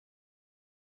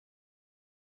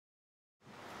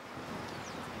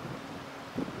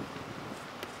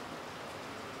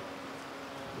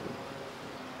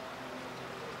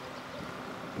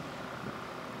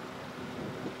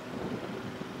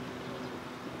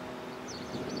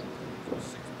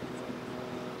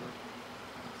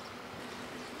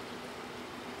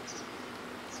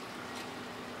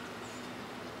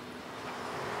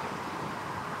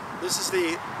This is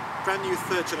the brand new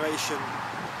third generation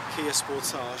Kia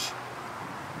Sportage.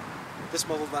 This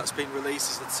model that's been released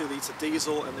is the 2-litre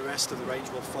diesel, and the rest of the range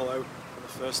will follow in the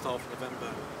first half of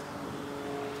November.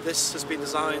 This has been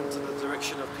designed under the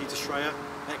direction of Peter Schreier,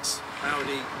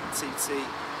 ex-Audi TT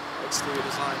exterior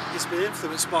design. It's been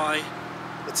influenced by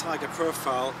the Tiger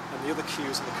profile, and the other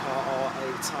cues in the car are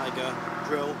a Tiger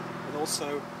grille and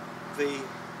also the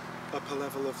upper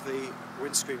level of the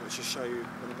windscreen, which I'll show you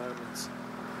in a moment.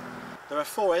 There are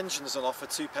 4 engines on offer,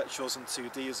 2 petrols and 2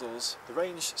 diesels. The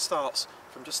range starts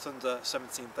from just under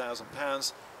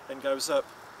 £17,000 and goes up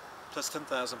plus £10,000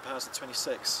 to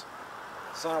 26.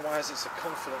 Design-wise, it's a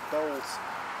confident, bold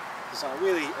design,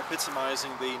 really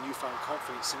epitomising the newfound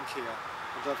confidence in Kia.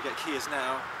 And don't forget, Kias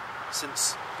now,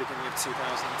 since the beginning of 2010,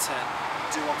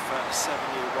 do offer a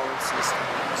 7-year warranty almost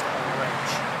the whole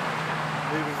range.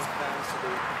 Moving down to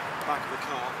the back of the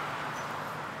car,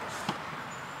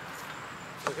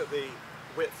 look at the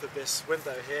width of this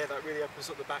window here. That really opens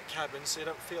up the back cabin so you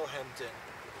don't feel hemmed in.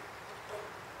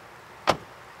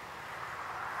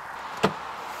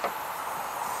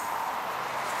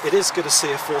 It is good to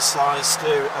see a full-size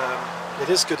it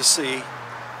is good to see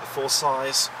a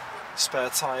full-size spare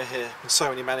tyre here, and so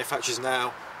many manufacturers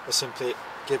now are simply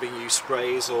giving you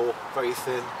sprays or very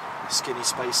thin, skinny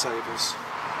space savers.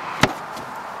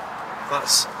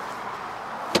 That's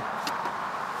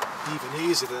even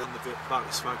easier than the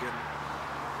Volkswagen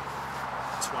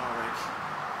Touareg.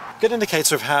 A good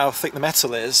indicator of how thick the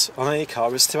metal is on any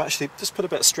car is to actually just put a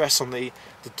bit of stress on the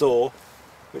door,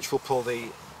 which will pull the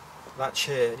latch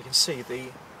here, and you can see the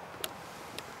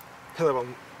pillar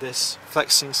on this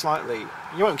flexing slightly.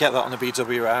 You won't get that on a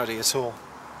VW or Audi at all.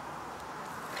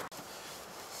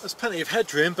 There's plenty of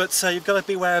headroom, but you've got to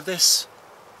be aware of this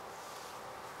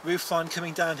roofline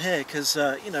coming down here, because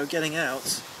you know, getting out,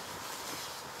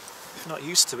 if you're not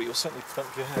used to it, you'll certainly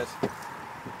bump your head.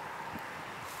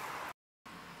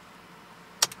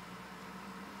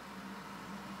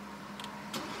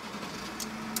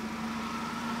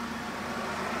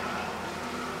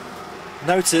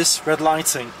 Notice red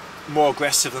lighting, more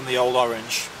aggressive than the old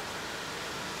orange.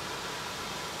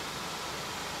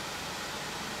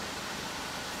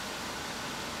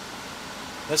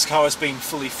 This car has been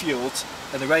fully fueled,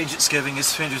 and the range it's giving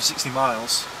is 360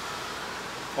 miles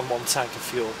on 1 tank of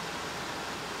fuel.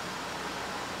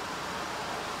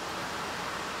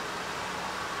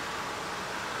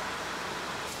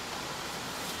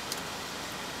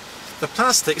 The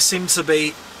plastics seem to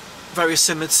be very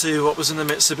similar to what was in the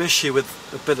Mitsubishi, with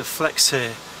a bit of flex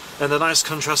here and a nice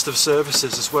contrast of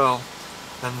surfaces as well,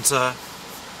 and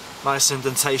nice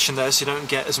indentation there so you don't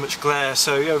get as much glare,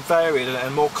 so you're varied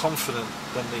and more confident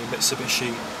than the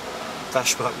Mitsubishi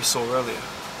dashboard that we saw earlier.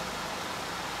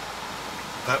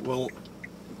 That will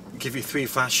give you 3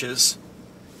 flashes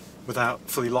without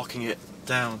fully locking it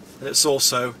down, and it's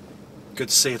also good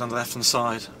to see it on the left hand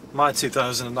side. My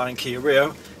 2009 Kia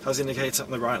Rio has the indicator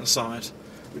on the right hand side,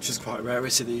 which is quite a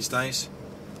rarity these days.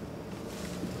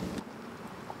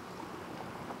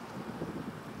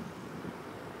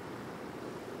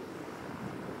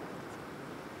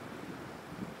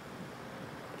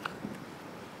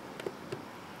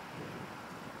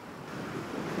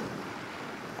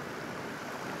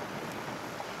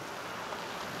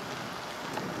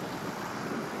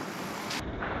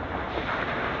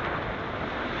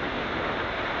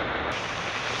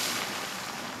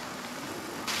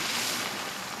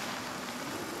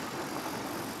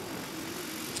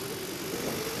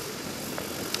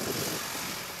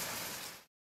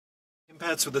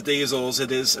 Compared to the diesels,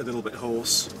 it is a little bit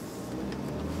hoarse.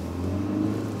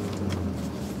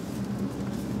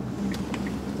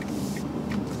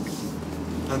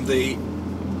 And the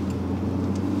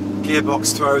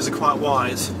gearbox throws are quite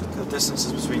wide. The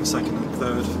distances between second and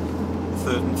third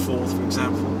and fourth, for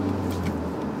example.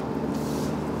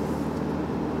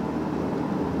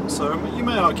 So you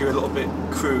may argue a little bit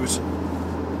crude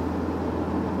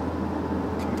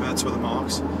compared to other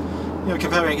marques. You know,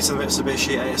 comparing it to the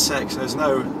Mitsubishi ASX, there's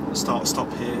no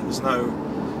start-stop here, there's no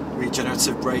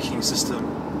regenerative braking system,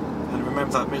 and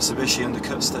remember that Mitsubishi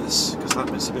undercuts this, because that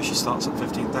Mitsubishi starts at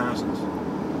 15,000.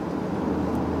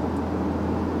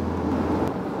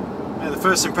 Yeah, the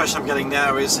first impression I'm getting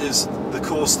now is the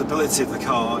core stability of the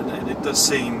car, and it does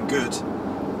seem good.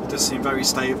 It does seem very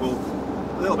stable,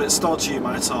 a little bit stodgy you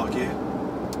might argue,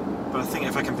 but I think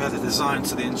if I compare the design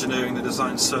to the engineering, the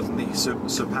design certainly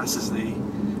surpasses the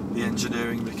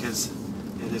engineering, because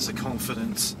it is a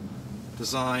confident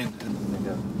design,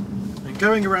 and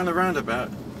going around the roundabout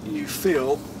you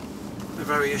feel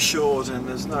very assured, and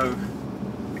there's no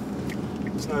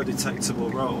detectable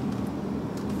roll.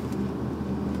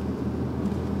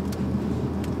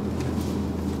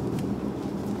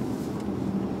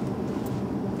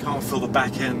 can't feel the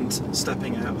back end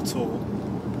stepping out at all.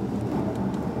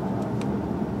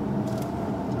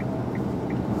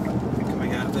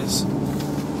 Coming out of this.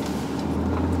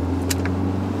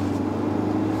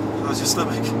 How's your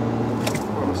stomach?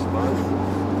 Oh, it's fine.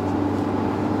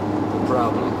 No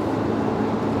problem.